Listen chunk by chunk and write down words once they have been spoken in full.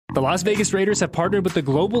The Las Vegas Raiders have partnered with the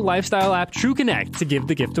global lifestyle app TrueConnect to give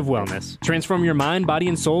the gift of wellness. Transform your mind, body,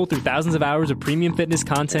 and soul through thousands of hours of premium fitness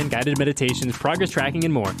content, guided meditations, progress tracking,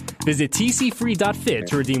 and more. Visit tcfree.fit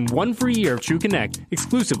to redeem 1 free year of TrueConnect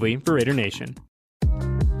exclusively for Raider Nation.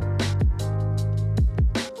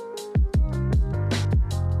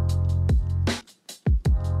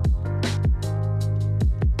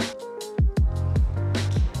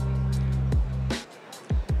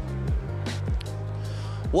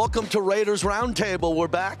 Welcome to Raiders Roundtable. We're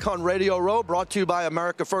back on Radio Row, brought to you by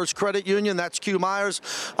America First Credit Union. That's Q Myers.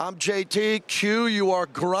 I'm JT. Q, you are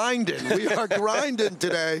grinding. We are grinding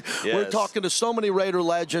today. Yes. We're talking to so many Raider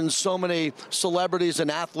legends, so many celebrities and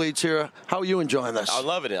athletes here. How are you enjoying this? I'm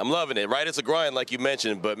loving it. I'm loving it. Right? It's a grind, like you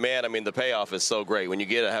mentioned, but man, I mean, the payoff is so great. When you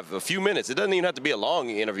get to have a few minutes, it doesn't even have to be a long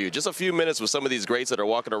interview. Just a few minutes with some of these greats that are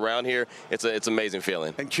walking around here. It's an amazing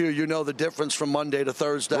feeling. And Q, you know the difference from Monday to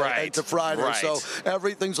Thursday and to Friday. Right. So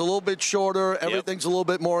everything's a little bit shorter, everything's a little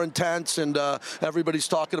bit more intense, and everybody's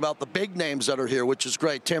talking about the big names that are here, which is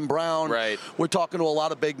great. Tim Brown. Right. We're talking to a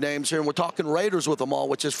lot of big names here, and we're talking Raiders with them all,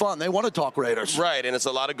 which is fun. They want to talk Raiders. Right, and it's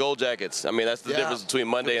a lot of gold jackets. I mean, that's the difference between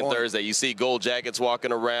Monday and Thursday. You see gold jackets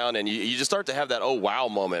walking around, and you just start to have that, oh, wow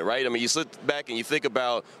moment, right? I mean, you sit back and you think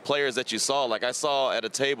about players that you saw. Like I saw at a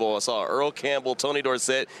table, I saw Earl Campbell, Tony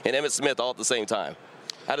Dorsett, and Emmitt Smith all at the same time.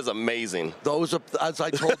 That is amazing. Those are, as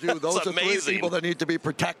I told you, those are three people that need to be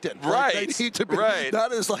protected. Right. Like they need to be,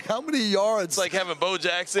 that is like how many yards? It's like having Bo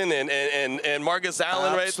Jackson and Marcus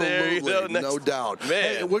Allen right there. You know, no doubt. Man.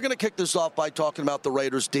 Hey, we're going to kick this off by talking about the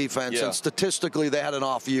Raiders' defense. And statistically, they had an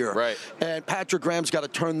off year. Right. And Patrick Graham's got to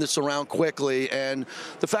turn this around quickly. And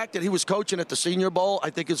the fact that he was coaching at the Senior Bowl,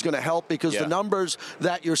 I think, is going to help because the numbers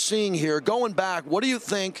that you're seeing here, going back, what do you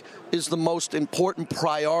think is the most important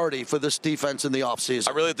priority for this defense in the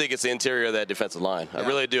offseason? I really think it's the interior of that defensive line. I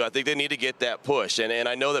really do. I think they need to get that push, and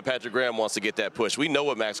I know that Patrick Graham wants to get that push. We know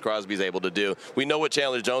what Max Crosby is able to do. We know what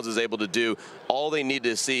Chandler Jones is able to do. All they need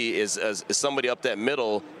to see is somebody up that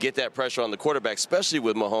middle get that pressure on the quarterback, especially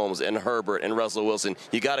with Mahomes and Herbert and Russell Wilson.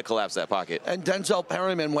 You got to collapse that pocket. And Denzel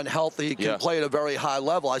Perryman, when healthy, can play at a very high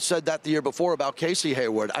level. I said that the year before about Casey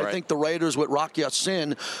Hayward. I think the Raiders with Rock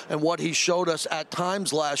Ya-Sin and what he showed us at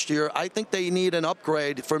times last year, I think they need an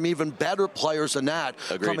upgrade from even better players than that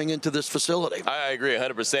coming into this facility. I agree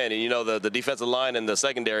 100%. And, you know, the defensive line and the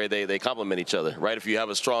secondary, they complement each other, right? If you have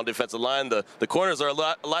a strong defensive line, the corners are a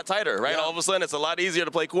lot tighter, right? All of a sudden, it's a lot easier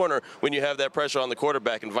to play corner when you have that pressure on the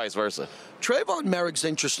quarterback and vice versa. Trayvon Merrick's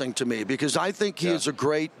interesting to me because I think he is a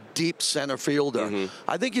great deep center fielder.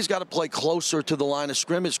 I think he's got to play closer to the line of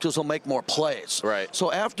scrimmage because he'll make more plays. Right.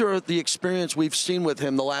 So after the experience we've seen with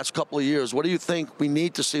him the last couple of years, what do you think we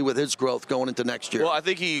need to see with his growth going into next year? Well, I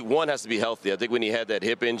think he has to be healthy. I think when he had that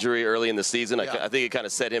hip injury early in the season, I think it kind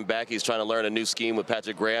of set him back. He's trying to learn a new scheme with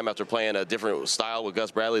Patrick Graham after playing a different style with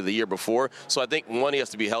Gus Bradley the year before. So I think, one, he has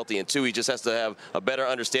to be healthy, and two, he just has to have a better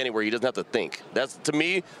understanding where he doesn't have to think. To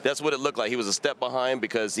me, that's what it looked like. He was a step behind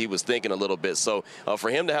because he was thinking a little bit. So for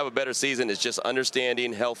him to have a better season is just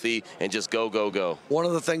understanding, healthy, and just go, go, go. One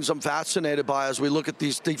of the things I'm fascinated by as we look at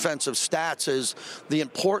these defensive stats is the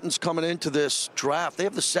importance coming into this draft. They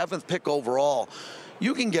have the 7th pick overall.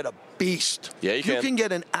 You can get a beast. Yeah, you can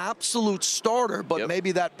get an absolute starter, but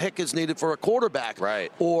maybe that pick is needed for a quarterback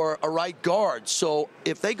or a right guard. So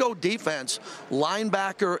if they go defense,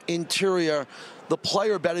 linebacker, interior, the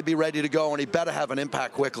player better be ready to go, and he better have an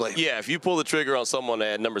impact quickly. Yeah, if you pull the trigger on someone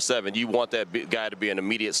at number 7, you want that guy to be an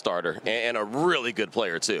immediate starter and a really good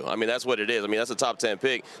player, too. I mean, that's what it is. I mean, that's a top 10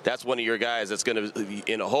 pick. That's one of your guys that's going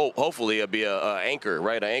to, hopefully, be an anchor,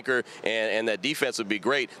 right? An anchor, and that defense would be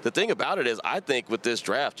great. The thing about it is, I think with this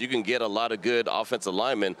draft, you can get a lot of good offensive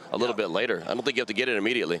linemen a little bit later. I don't think you have to get it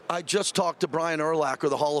immediately. I just talked to Brian Urlacher,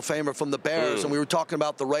 the Hall of Famer from the Bears, and we were talking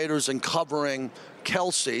about the Raiders and covering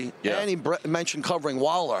Kelsey, and he mentioned covering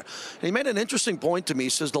Waller. And he made an interesting point to me. He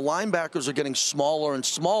says the linebackers are getting smaller and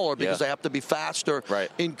smaller because they have to be faster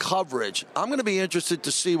in coverage. I'm going to be interested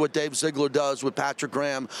to see what Dave Ziegler does with Patrick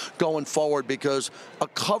Graham going forward because a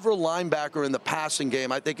cover linebacker in the passing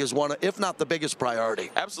game, I think, is one, if not the biggest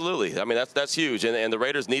priority. Absolutely. I mean, that's huge. And the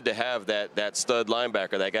Raiders need to have that stud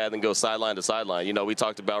linebacker, that guy that can go sideline to sideline. You know, we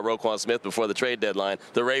talked about Roquan Smith before the trade deadline.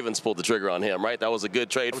 The Ravens pulled the trigger on him, right? That was a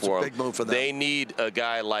good trade for him. Big move for them. They need a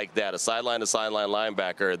guy like that, a sideline-to-sideline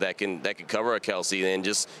linebacker that can cover a Kelsey and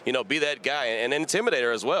just, be that guy and an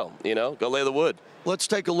intimidator as well. Go lay the wood. Let's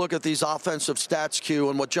take a look at these offensive stats, Q,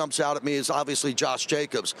 and what jumps out at me is obviously Josh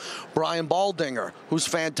Jacobs. Brian Baldinger, who's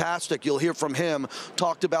fantastic. You'll hear from him,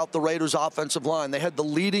 talked about the Raiders' offensive line. They had the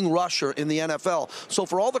leading rusher in the NFL. So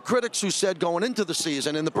for all the critics who said going into the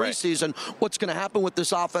season, in the preseason, what's going to happen with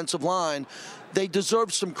this offensive line, they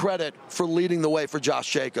deserve some credit for leading the way for Josh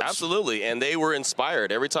Jacobs. Absolutely, and they were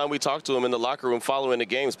inspired. Every time we talked to him in the locker room following the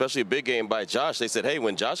game, especially a big game by Josh, they said, hey,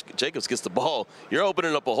 when Josh Jacobs gets the ball, you're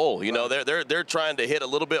opening up a hole. You know, they're trying to hit a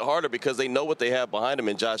little bit harder because they know what they have behind him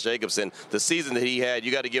in Josh Jacobs. And the season that he had,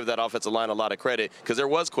 you got to give that offensive line a lot of credit because there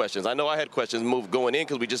was questions. I know I had questions going in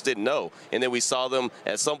because we just didn't know. And then we saw them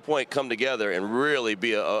at some point come together and really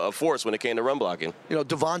be a force when it came to run blocking. You know,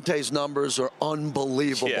 Devontae's numbers are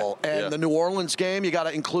unbelievable. The New Orleans game, you got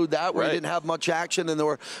to include that, where he didn't have much action, and there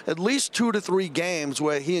were at least 2 to 3 games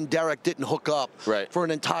where he and Derek didn't hook up for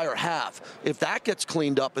an entire half. If that gets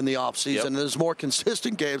cleaned up in the offseason and there's more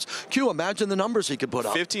consistent games, Q, imagine the numbers he could put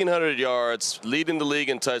up. 1,500 yards, leading the league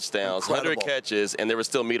in touchdowns, 100 catches, and there was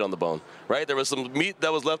still meat on the bone, right? There was some meat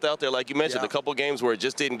that was left out there, like you mentioned, a couple games where it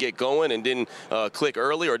just didn't get going and didn't click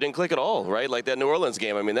early or didn't click at all, right? Like that New Orleans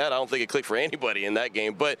game. I mean, I don't think it clicked for anybody in that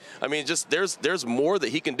game. But, I mean, just there's more that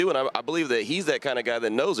he can do, and I believe that he's that kind of guy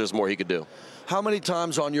that knows there's more he could do. How many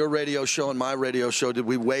times on your radio show and my radio show did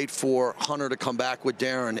we wait for Hunter to come back with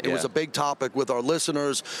Darren? It was a big topic with our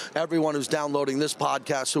listeners, everyone who's downloading this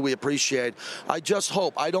podcast who we appreciate. I just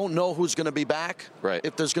hope, I don't know who's going to be back,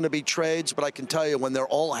 if there's going to be trades, but I can tell you when they're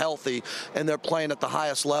all healthy and they're playing at the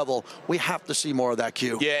highest level, we have to see more of that,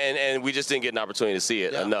 Q. Yeah, and we just didn't get an opportunity to see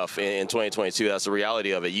it enough in 2022. That's the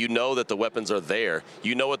reality of it. You know that the weapons are there.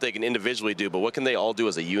 You know what they can individually do, but what can they all do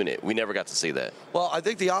as a unit? We never got to see that. Well, I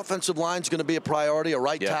think the offensive line is going to be a priority, a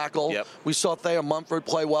right tackle. We saw Thayer Mumford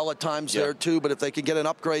play well at times there too, but if they can get an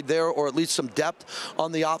upgrade there or at least some depth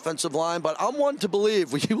on the offensive line. But I'm one to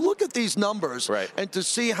believe when you look at these numbers and to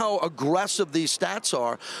see how aggressive these stats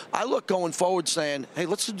are, I look going forward saying, hey,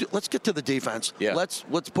 let's get to the defense. Let's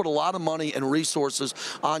put a lot of money and resources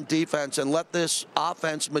on defense and let this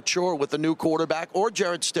offense mature with a new quarterback or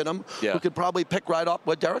Jarrett Stidham, who could probably pick right up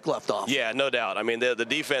where Derek left off. Yeah, no doubt. I mean, the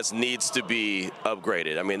defense needs to be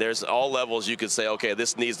upgraded. I mean, there's all levels you could say, okay,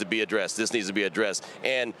 this needs to be addressed. This needs to be addressed.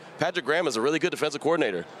 And Patrick Graham is a really good defensive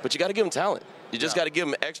coordinator, but you got to give him talent. You just got to give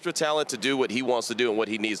him extra talent to do what he wants to do and what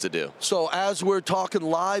he needs to do. So as we're talking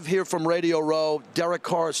live here from Radio Row, Derek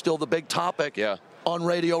Carr is still the big topic. On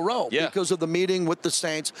Radio Row because of the meeting with the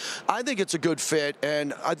Saints. I think it's a good fit,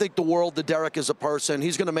 and I think the world to Derek as a person.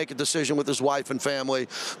 He's going to make a decision with his wife and family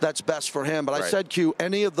that's best for him. But I said, Q,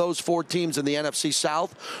 any of those 4 teams in the NFC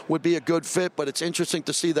South would be a good fit, but it's interesting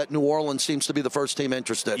to see that New Orleans seems to be the first team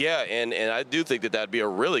interested. Yeah, and I do think that that'd be a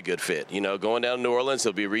really good fit. You know, going down to New Orleans,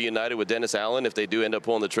 he'll be reunited with Dennis Allen if they do end up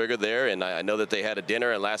pulling the trigger there, and I know that they had a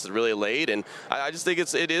dinner and lasted really late, and I just think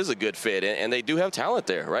it is a good fit, and they do have talent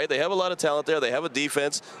there, right? They have a lot of talent there. They have a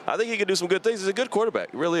defense. I think he can do some good things. He's a good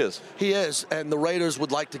quarterback. He really is. He is, and the Raiders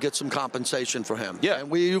would like to get some compensation for him.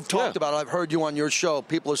 And you've talked about it. I've heard you on your show.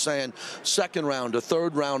 People are saying second round, a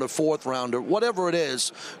third round, a fourth round, or whatever it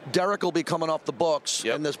is. Derek will be coming off the books,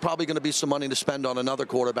 and there's probably going to be some money to spend on another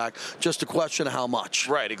quarterback. Just a question of how much.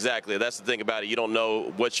 Right, exactly. That's the thing about it. You don't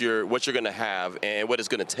know what you're going to have and what it's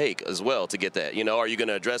going to take as well to get that. You know, are you going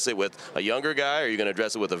to address it with a younger guy? Or are you going to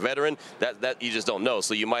address it with a veteran? That you just don't know.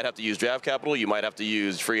 So you might have to use draft capital. You might have to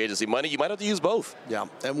use free agency money. You might have to use both. Yeah,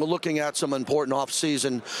 and we're looking at some important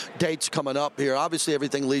off-season dates coming up here. Obviously,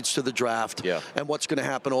 everything leads to the draft and what's going to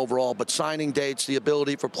happen overall. But signing dates, the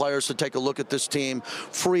ability for players to take a look at this team,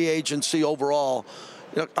 free agency overall.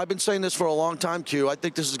 You know, I've been saying this for a long time, Q. I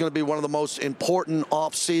think this is going to be one of the most important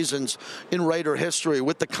off seasons in Raider history.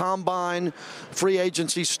 With the Combine, free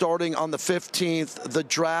agency starting on the 15th, the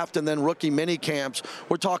draft, and then rookie mini camps.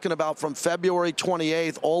 We're talking about from February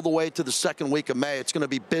 28th all the way to the second week of May. It's going to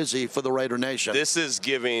be busy for the Raider Nation. This is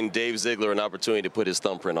giving Dave Ziegler an opportunity to put his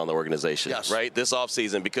thumbprint on the organization, right? This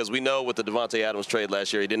offseason, because we know with the Devontae Adams trade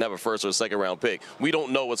last year, he didn't have a first or a second round pick. We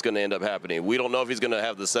don't know what's going to end up happening. We don't know if he's going to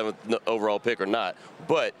have the 7th overall pick or not.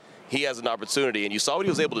 But he has an opportunity, and you saw what he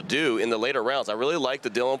was able to do in the later rounds. I really like the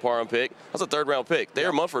Dylan Parham pick. That's a 3rd-round pick.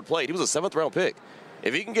 Thayer Mumford played. He was a 7th-round pick.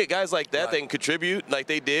 If he can get guys like that that can contribute like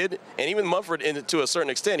they did, and even Mumford, to a certain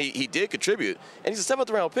extent, he did contribute, and he's a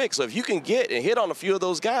 7th-round pick. So if you can get and hit on a few of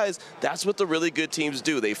those guys, that's what the really good teams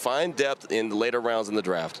do. They find depth in the later rounds in the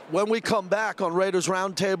draft. When we come back on Raiders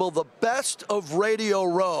Roundtable, the best of Radio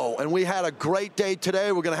Row, and we had a great day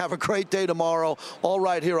today. We're going to have a great day tomorrow, all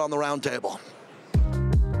right here on the Roundtable.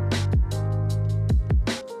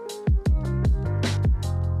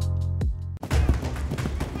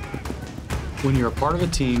 When you're a part of a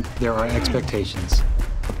team, there are expectations.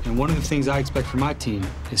 And one of the things I expect from my team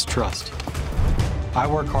is trust. I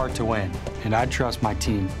work hard to win, and I trust my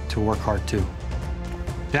team to work hard too.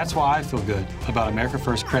 That's why I feel good about America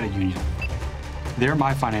First Credit Union. They're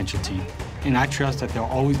my financial team, and I trust that they'll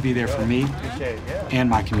always be there for me and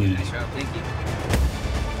my community.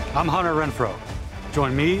 I'm Hunter Renfroe.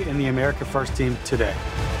 Join me and the America First team today.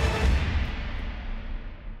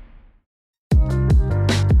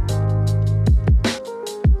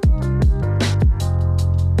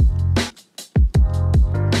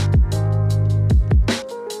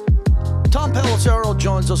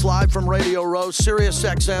 Joins us live from Radio Row, Sirius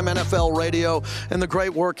XM, NFL Radio, and the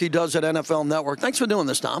great work he does at NFL Network. Thanks for doing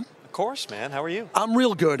this, Tom. Of course, man. How are you? I'm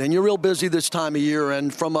real good, and you're real busy this time of year.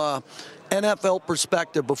 And from a NFL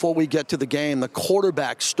perspective, before we get to the game, the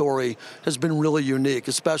quarterback story has been really unique,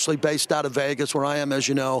 especially based out of Vegas, where I am, as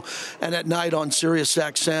you know, and at night on Sirius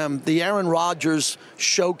XM. The Aaron Rodgers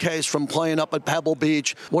showcase from playing up at Pebble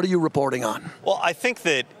Beach. What are you reporting on? Well, I think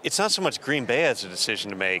that it's not so much Green Bay has a decision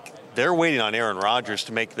to make. They're waiting on Aaron Rodgers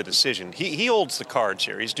to make the decision. He holds the cards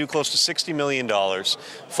here. He's due close to $60 million,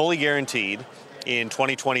 fully guaranteed in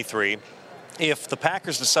 2023. If the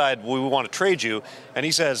Packers decide we want to trade you, and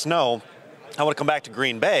he says no, I want to come back to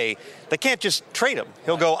Green Bay, they can't just trade him.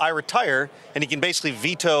 He'll go, I retire, and he can basically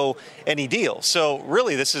veto any deal. So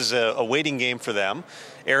really, this is a waiting game for them.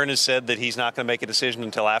 Aaron has said that he's not going to make a decision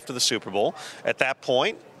until after the Super Bowl. At that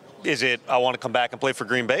point, is it I want to come back and play for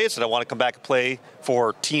Green Bay? Is it I want to come back and play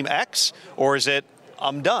for Team X? Or is it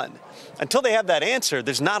I'm done? Until they have that answer,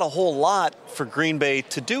 there's not a whole lot for Green Bay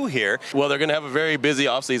to do here. Well, they're going to have a very busy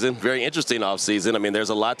offseason, very interesting offseason. I mean,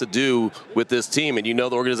 there's a lot to do with this team, and you know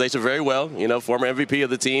the organization very well, you know, former MVP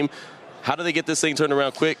of the team. How do they get this thing turned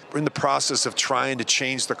around quick? We're in the process of trying to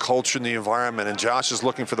change the culture and the environment, and Josh is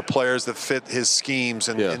looking for the players that fit his schemes.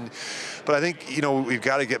 But I think, you know, we've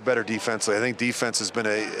got to get better defensively. I think defense has been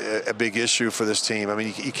a big issue for this team. I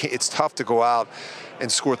mean, you can't, it's tough to go out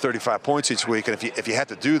and score 35 points each week, and if you had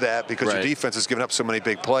to do that because your defense has given up so many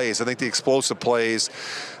big plays, I think the explosive plays,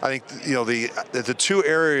 I think, you know, the two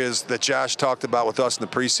areas that Josh talked about with us in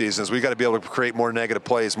the preseason is we got to be able to create more negative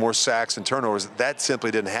plays, more sacks and turnovers. That simply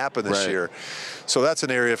didn't happen this year. So that's an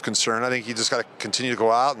area of concern. I think you just got to continue to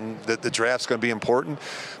go out, and the draft's going to be important.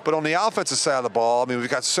 But on the offensive side of the ball, I mean, we've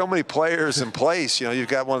got so many players in place. You know, you've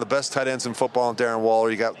got one of the best tight ends in football in Darren Waller.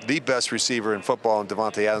 You got the best receiver in football in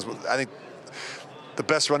Devontae Adams. I think the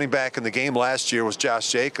best running back in the game last year was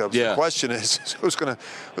Josh Jacobs. The question is who's going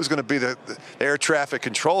to be the air traffic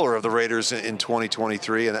controller of the Raiders in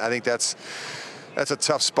 2023, and I think that's a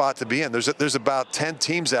tough spot to be in. There's about 10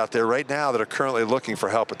 teams out there right now that are currently looking for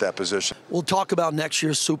help at that position. We'll talk about next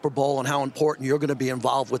year's Super Bowl and how important you're going to be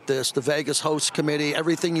involved with this. The Vegas Host Committee,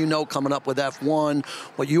 everything you know coming up with F1,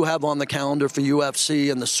 what you have on the calendar for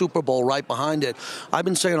UFC and the Super Bowl right behind it. I've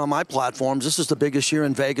been saying on my platforms, this is the biggest year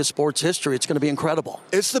in Vegas sports history. It's going to be incredible.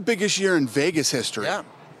 It's the biggest year in Vegas history. Yeah.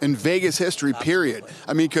 In Vegas history, period.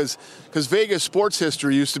 I mean, because Vegas sports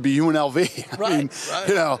history used to be UNLV. I mean,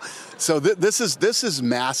 you know, so this is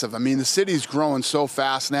massive. I mean, the city's growing so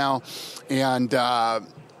fast now, and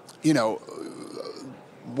you know,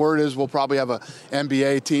 word is we'll probably have a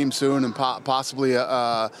NBA team soon, and possibly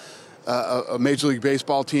a Major League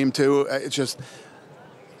Baseball team too. It's just.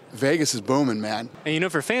 Vegas is booming, man. And, you know,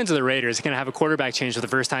 for fans of the Raiders, it's going to have a quarterback change for the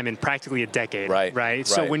first time in practically a decade. Right.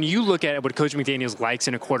 So when you look at what Coach McDaniels likes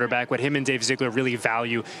in a quarterback, what him and Dave Ziegler really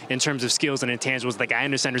value in terms of skills and intangibles the guy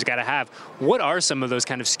under center's got to have, what are some of those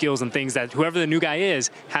kind of skills and things that whoever the new guy is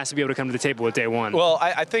has to be able to come to the table with day one? Well,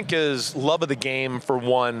 I think is love of the game, for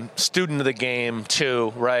one, student of the game,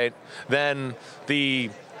 two, right? Then the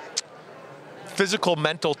physical,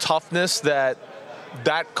 mental toughness that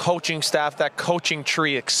coaching staff, that coaching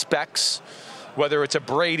tree expects, whether it's a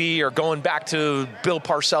Brady or going back to Bill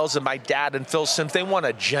Parcells and my dad and Phil Simms. They want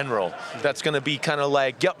a general that's going to be kind of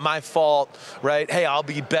like, yep, my fault, right? Hey, I'll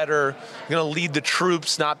be better. I'm going to lead the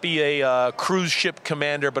troops, not be a cruise ship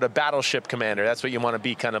commander, but a battleship commander. That's what you want to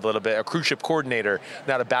be, kind of a little bit, a cruise ship coordinator,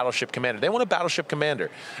 not a battleship commander. They want a battleship commander.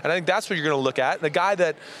 And I think that's what you're going to look at. The guy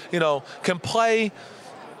that, you know, can play.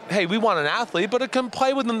 Hey, we want an athlete, but it can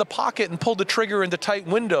play within the pocket and pull the trigger into tight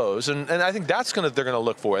windows. And I think that's they're going to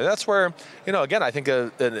look for. And that's where, you know, again, I think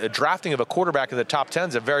a drafting of a quarterback in the top 10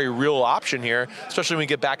 is a very real option here, especially when we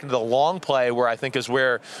get back into the long play, where I think is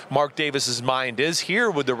where Mark Davis's mind is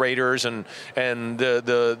here with the Raiders and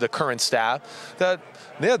the current staff, that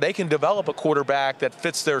they can develop a quarterback that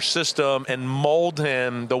fits their system and mold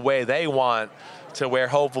him the way they want to where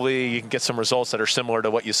hopefully you can get some results that are similar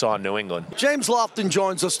to what you saw in New England. James Lofton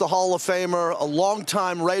joins us, the Hall of Famer, a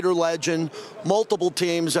longtime Raider legend, multiple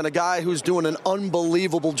teams, and a guy who's doing an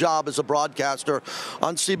unbelievable job as a broadcaster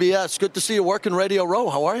on CBS. Good to see you working Radio Row.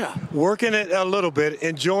 How are you? Working it a little bit,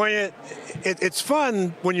 enjoying it. It's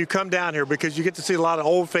fun when you come down here because you get to see a lot of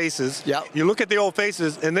old faces. Yep. You look at the old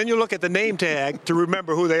faces, and then you look at the name tag to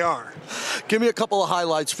remember who they are. Give me a couple of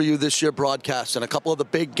highlights for you this year broadcasting, a couple of the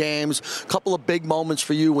big games, a couple of big moments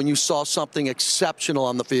for you when you saw something exceptional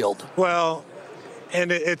on the field. Well,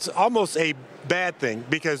 and it's almost a bad thing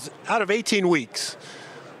because out of 18 weeks,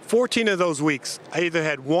 14 of those weeks, I either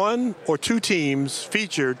had one or two teams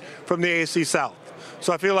featured from the AFC South.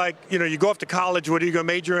 So I feel like, you go off to college, what are you going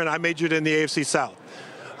to major in? I majored in the AFC South.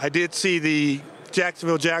 I did see the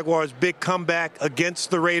Jacksonville Jaguars' big comeback against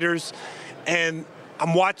the Raiders, and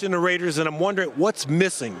I'm watching the Raiders and I'm wondering what's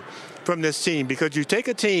missing from this team, because you take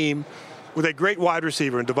a team with a great wide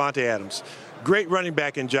receiver in Davante Adams, great running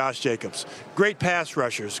back in Josh Jacobs, great pass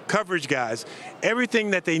rushers, coverage guys, everything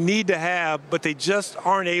that they need to have, but they just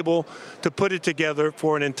aren't able to put it together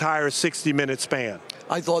for an entire 60-minute span.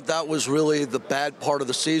 I thought that was really the bad part of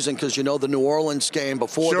the season because, the New Orleans game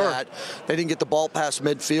before that, they didn't get the ball past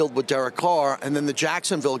midfield with Derek Carr. And then the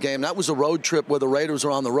Jacksonville game, that was a road trip where the Raiders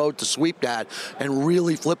were on the road to sweep that and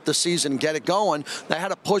really flip the season and get it going. They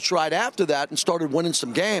had a push right after that and started winning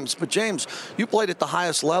some games. But, James, you played at the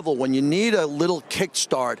highest level. When you need a little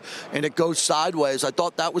kickstart and it goes sideways, I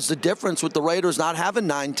thought that was the difference with the Raiders not having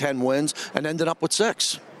 9-10 wins and ended up with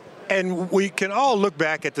 6. And we can all look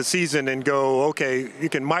back at the season and go, okay, you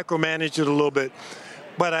can micromanage it a little bit.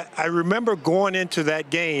 But I remember going into that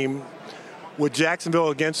game with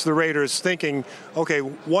Jacksonville against the Raiders thinking, okay,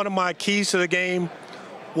 one of my keys to the game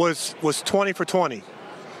was 20 for 20.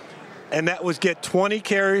 And that was get 20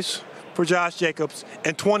 carries for Josh Jacobs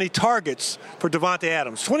and 20 targets for Davante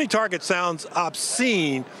Adams. 20 targets sounds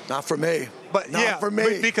obscene. Not for me. But Not for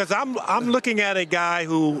me. Because I'm looking at a guy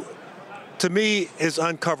who, to me, is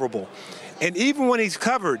uncoverable. And even when he's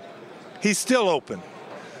covered, he's still open.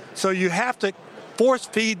 So you have to force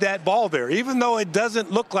feed that ball there. Even though it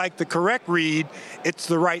doesn't look like the correct read, it's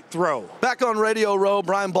the right throw. Back on Radio Row,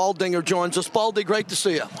 Brian Baldinger joins us. Baldy, great to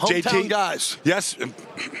see you. Hometown JT, guys. Yes.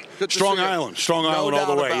 Strong Island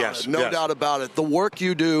all the way, yes. No doubt about it. The work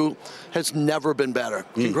you do has never been better.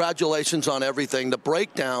 Congratulations on everything. The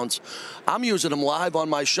breakdowns, I'm using them live on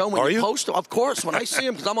my show. When Are you? Post them, of course. When I see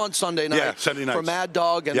them, because I'm on Sunday night for Mad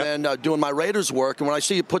Dog and then doing my Raiders work. And when I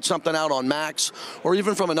see you put something out on Max or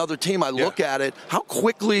even from another team, I look at it. How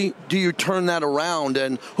quickly do you turn that around?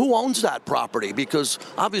 And who owns that property? Because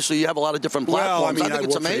obviously you have a lot of different platforms. Well, I think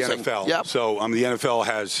it's amazing. For the NFL. So the NFL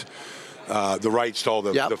has the rights to all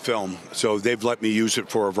the film. So they've let me use it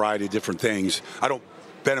for a variety of different things. I don't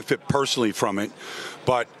benefit personally from it,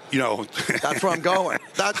 but that's where I'm going.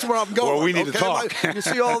 That's where I'm going. Well, we need to talk. You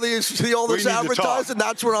see all this advertising?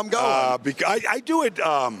 That's where I'm going. I do it.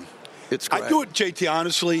 It's great. I do it, JT.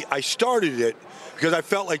 Honestly, I started it because I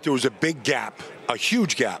felt like there was a big gap, a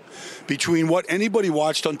huge gap, between what anybody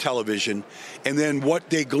watched on television and then what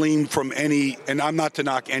they gleaned from any. And I'm not to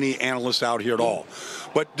knock any analyst out here at all,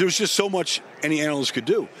 but there's just so much any analyst could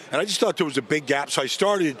do, and I just thought there was a big gap. So I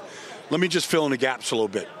started. Let me just fill in the gaps a little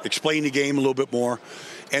bit, explain the game a little bit more.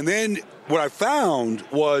 And then what I found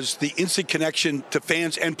was the instant connection to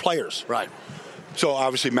fans and players. Right. So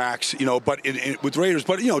obviously Max, but with Raiders,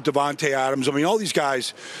 but Davante Adams. I mean, all these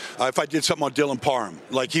guys. If I did something on Dylan Parham,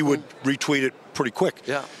 like he would retweet it pretty quick.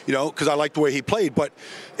 Yeah. Because I liked the way he played. But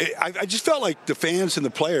I just felt like the fans and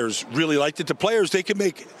the players really liked it. The players, they could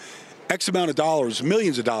make X amount of dollars,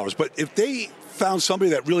 millions of dollars, but if they found somebody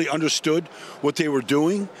that really understood what they were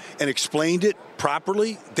doing and explained it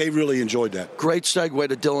properly, they really enjoyed that. Great segue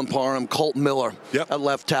to Dylan Parham, Colton Miller at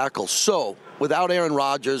left tackle. So, without Aaron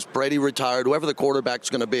Rodgers, Brady retired, whoever the quarterback's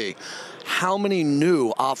going to be, how many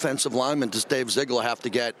new offensive linemen does Dave Ziegler have to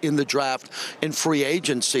get in the draft in free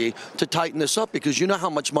agency to tighten this up? Because you know how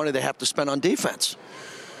much money they have to spend on defense.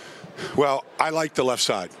 Well, I like the left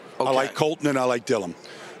side. Okay. I like Colton and I like Dylan.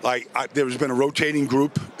 There's been a rotating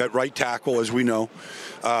group at right tackle, as we know.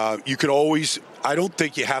 You could always – I don't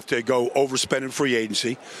think you have to go overspend in free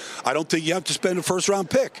agency. I don't think you have to spend a first-round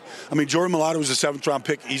pick. I mean, Jordan Mailata was a seventh-round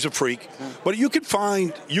pick. He's a freak. But you could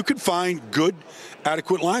find good,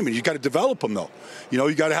 adequate linemen. You got to develop them, though.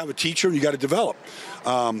 You got to have a teacher and you got to develop.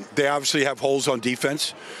 They obviously have holes on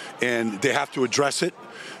defense, and they have to address it.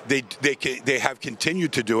 they have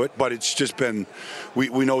continued to do it, but it's just been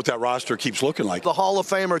we know what that roster keeps looking like. The Hall of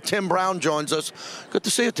Famer Tim Brown joins us. Good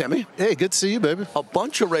to see you, Timmy. Hey, good to see you, baby. A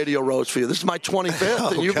bunch of radio rows for you. This is my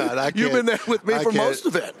 25th, and you've been there with me for most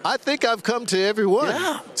of it. I think I've come to every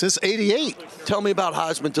one since '88. Tell me about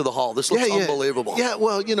Heisman to the Hall. This looks unbelievable. Yeah,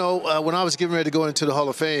 well, when I was getting ready to go into the Hall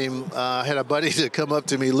of Fame, I had a buddy to come up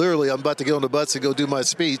to me. Literally, I'm about to get on the bus and go do my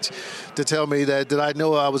speech to tell me that I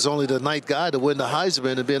know I was only the 9th guy to win the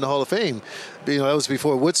Heisman and be in the Hall of Fame. That was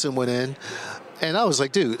before Woodson went in. And I was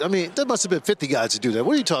like, dude, I mean, there must have been 50 guys to do that.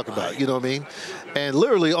 What are you talking about? You know what I mean? And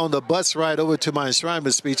literally on the bus ride over to my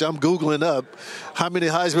enshrinement speech, I'm Googling up how many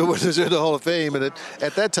Heisman winners are in the Hall of Fame. And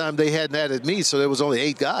at that time, they hadn't added me, so there was only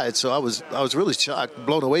 8 guys. So I was really shocked,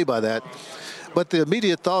 blown away by that. But the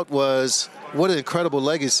immediate thought was, what an incredible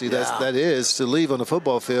legacy that is to leave on the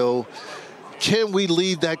football field. Can we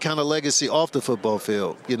leave that kind of legacy off the football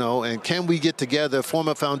field, and can we get together, form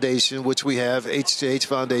a foundation, which we have, H2H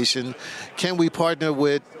Foundation? Can we partner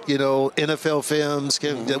with, NFL Films,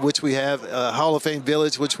 which we have, Hall of Fame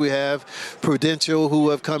Village, which we have, Prudential,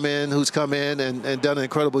 who's come in and done an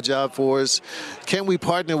incredible job for us? Can we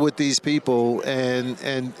partner with these people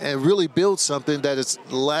and really build something that is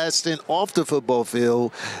lasting off the football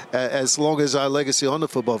field as long as our legacy on the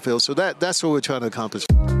football field? So that's what we're trying to accomplish.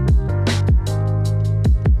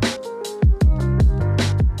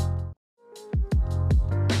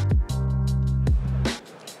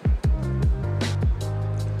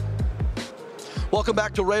 Welcome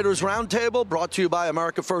back to Raiders Roundtable, brought to you by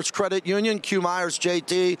America First Credit Union. Q Myers,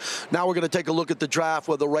 JT. Now we're going to take a look at the draft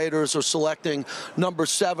where the Raiders are selecting number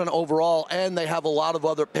 7 overall, and they have a lot of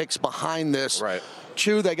other picks behind this. Right.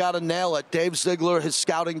 Q, they got to nail it. Dave Ziegler, his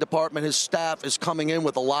scouting department, his staff is coming in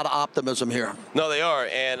with a lot of optimism here. No, they are,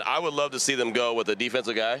 and I would love to see them go with a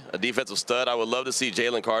defensive guy, a defensive stud. I would love to see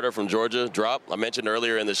Jalen Carter from Georgia drop. I mentioned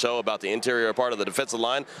earlier in the show about the interior part of the defensive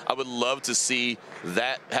line. I would love to see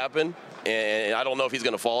that happen. And I don't know if he's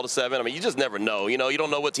going to fall to 7. I mean, you just never know. You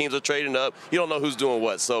don't know what teams are trading up. You don't know who's doing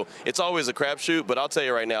what. So it's always a crapshoot. But I'll tell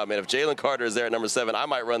you right now, man, if Jalen Carter is there at number 7, I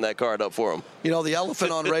might run that card up for him. The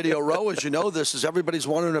elephant on Radio Row, as you know this, is everybody's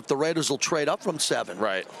wondering if the Raiders will trade up from 7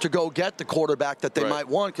 to go get the quarterback that they might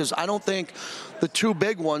want. Because I don't think the 2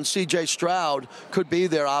 big ones, C.J. Stroud, could be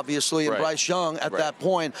there, obviously, and Bryce Young at that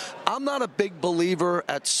point. I'm not a big believer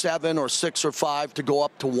at 7 or 6 or 5 to go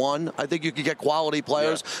up to 1. I think you could get quality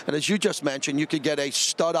players. Yeah. And as you just mentioned, you could get a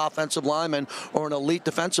stud offensive lineman or an elite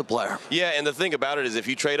defensive player. Yeah, and the thing about it is if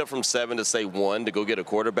you trade up from 7 to, say, 1 to go get a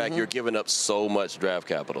quarterback, you're giving up so much draft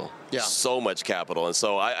capital. Yeah. So much capital. And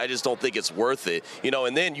so I just don't think it's worth it.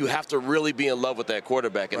 And then you have to really be in love with that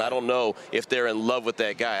quarterback. And I don't know if they're in love with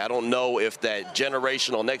that guy. I don't know if that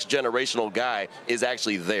next generational guy is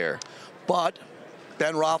actually there. But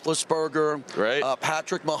Ben Roethlisberger,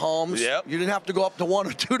 Patrick Mahomes. Yep. You didn't have to go up to 1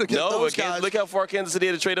 or 2 to get those guys. Look how far Kansas City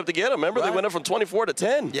had to trade up to get them. Remember, they went up from 24 to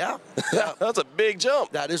 10. Yeah. That's a big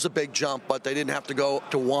jump. That is a big jump, but they didn't have to go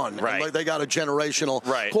to 1. Right. They got a generational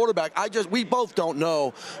quarterback. We both don't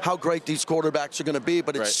know how great these quarterbacks are going to be,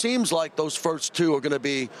 but it seems like those first 2 are going to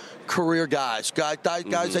be career guys that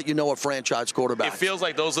are franchise quarterbacks. It feels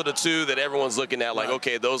like those are the 2 that everyone's looking at,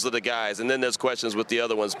 okay, those are the guys, and then there's questions with the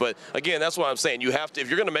other ones. But, again, that's what I'm saying. You have to, if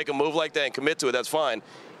you're going to make a move like that and commit to it, that's fine.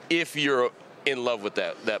 If you're in love with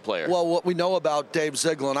that player. Well, what we know about Dave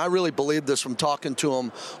Ziegler, and I really believe this from talking to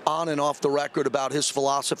him on and off the record about his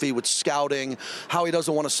philosophy with scouting, how he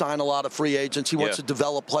doesn't want to sign a lot of free agents. He wants to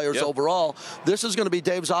develop players overall. This is going to be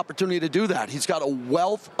Dave's opportunity to do that. He's got a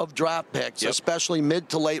wealth of draft picks, especially mid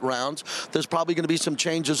to late rounds. There's probably going to be some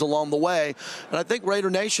changes along the way. And I think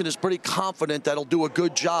Raider Nation is pretty confident that he'll do a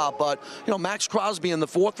good job. But, Max Crosby in the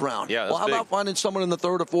 4th round. Yeah, well, how about finding someone in the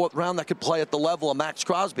 3rd or 4th round that could play at the level of Max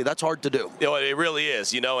Crosby? That's hard to do. It really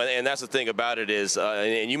is, and that's the thing about it is,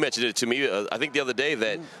 and you mentioned it to me, I think the other day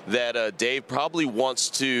that Dave probably wants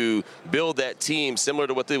to build that team similar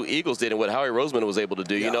to what the Eagles did and what Howie Roseman was able to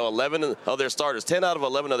do. 11 of their starters, 10 out of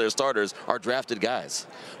 11 of their starters are drafted guys.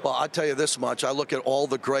 Well, I'll tell you this much. I look at all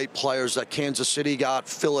the great players that Kansas City got,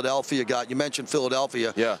 Philadelphia got. You mentioned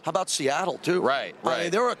Philadelphia. Yeah. How about Seattle, too? Right. I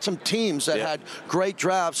mean, there are some teams that had great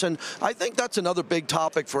drafts, and I think that's another big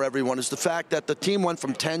topic for everyone is the fact that the team went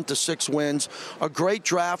from 10 to 6 wins. wins. A great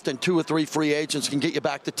draft and 2 or 3 free agents can get you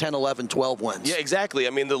back to 10, 11, 12 wins. Yeah, exactly. I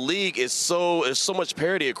mean, the league is there's so much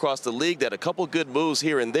parity across the league that a couple good moves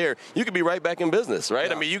here and there, you could be right back in business, right?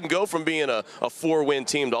 Yeah. I mean, you can go from being a 4-win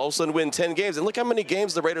team to all of a sudden win 10 games. And look how many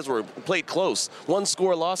games the Raiders were played close.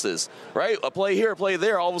 1-score losses, right? A play here, a play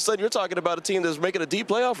there. All of a sudden, you're talking about a team that's making a deep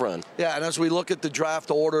playoff run. Yeah, and as we look at the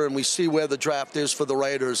draft order and we see where the draft is for the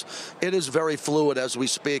Raiders, it is very fluid as we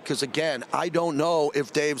speak because, again, I don't know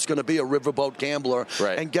if Dave's going to be a riverboat gambler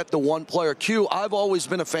and get the one player. Q, I've always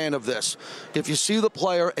been a fan of this. If you see the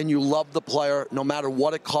player and you love the player, no matter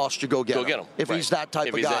what it costs you, go get him. If he's that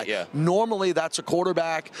type of guy. Normally, that's a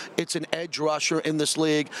quarterback. It's an edge rusher in this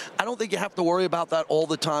league. I don't think you have to worry about that all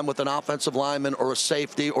the time with an offensive lineman or a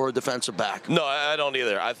safety or a defensive back. No, I don't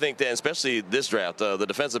either. I think that, especially this draft, the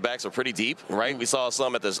defensive backs are pretty deep, right? We saw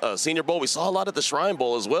some at the Senior Bowl. We saw a lot at the Shrine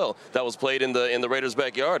Bowl as well that was played in the Raiders'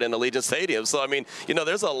 backyard in Allegiant Stadium. So, I mean, you know,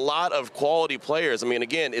 there's a lot of quality players. I mean,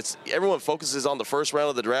 again, everyone focuses on the first round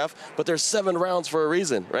of the draft, but there's 7 rounds for a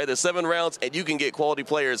reason, right? There's 7 rounds, and you can get quality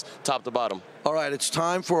players top to bottom. All right, it's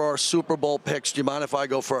time for our Super Bowl picks. Do you mind if I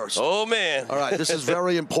go first? Oh, man. All right, this is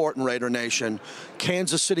very important, Raider Nation.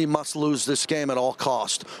 Kansas City must lose this game at all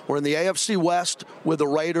cost. We're in the AFC West with the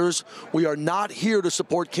Raiders. We are not here to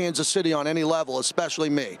support Kansas City on any level,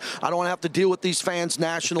 especially me. I don't want to have to deal with these fans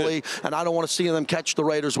nationally, and I don't want to see them catch the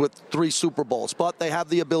Raiders with 3 Super Bowls, but they have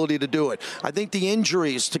the ability to do it. I think the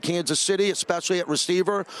injuries to Kansas City, especially at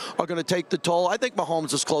receiver, are going to take the toll. I think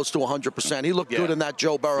Mahomes is close to 100%. He looked good in that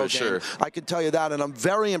Joe Burrow game. Sure. I can tell you that, and I'm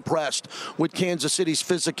very impressed with Kansas City's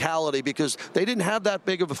physicality because they didn't have that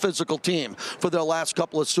big of a physical team for their last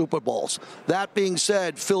couple of Super Bowls. That being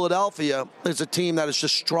said, Philadelphia is a team that is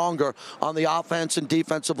just stronger on the offense and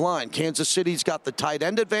defensive line. Kansas City's got the tight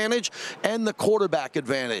end advantage and the quarterback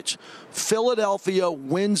advantage. Philadelphia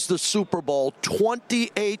wins the Super Bowl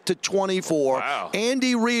 28-24. Wow.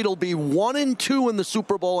 Andy Reid will be 1-2 in the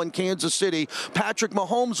Super Bowl in Kansas City. Patrick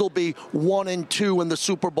Mahomes will be 1-2 in the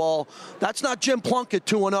Super Bowl. That's not Jim Plunkett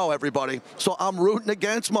 2-0, everybody. So I'm rooting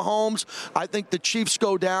against Mahomes. I think the Chiefs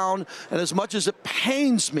go down, and as much as it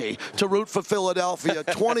pains me to root for Philadelphia,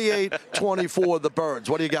 28-24 the Birds.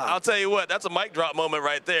 What do you got? I'll tell you what, that's a mic drop moment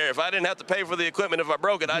right there. If I didn't have to pay for the equipment if I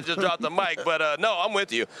broke it, I'd just drop the mic. But no, I'm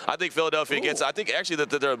with you. I think Philadelphia gets, I think actually that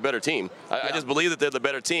they're a better team. I just believe that they're the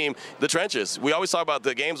better team. The trenches. We always talk about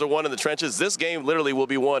the games are won in the trenches. This game literally will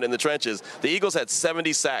be won in the trenches. The Eagles had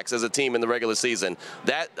 70 sacks as a team in the regular season.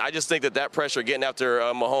 I just think that pressure getting after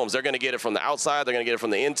Mahomes, they're going to get it from the outside. They're going to get it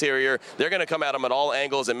from the interior. They're going to come at him at all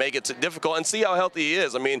angles and make it difficult and see how healthy he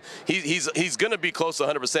is. I mean, he's going to be close to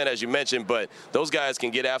 100% as you mentioned, but those guys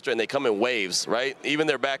can get after it and they come in waves, right? Even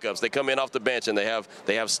their backups, they come in off the bench and they have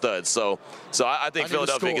studs. So I think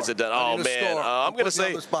Philadelphia gets it done. Oh man, I'm going to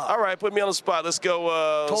say, all right, put me on the spot. Let's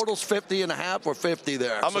go. Total's 50.5 or 50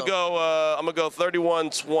 there. I'm gonna go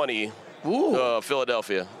 31-20.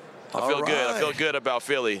 Philadelphia. I feel good. I feel good about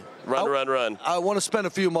Philly. Run. I want to spend a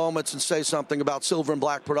few moments and say something about Silver and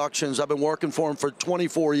Black Productions. I've been working for them for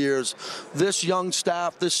 24 years. This young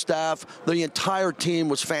staff, the entire team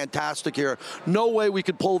was fantastic here. No way we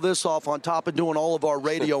could pull this off on top of doing all of our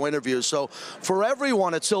radio interviews. So for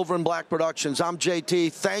everyone at Silver and Black Productions, I'm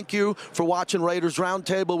JT. Thank you for watching Raiders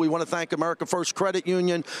Roundtable. We want to thank America First Credit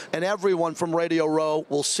Union and everyone from Radio Row.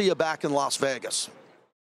 We'll see you back in Las Vegas.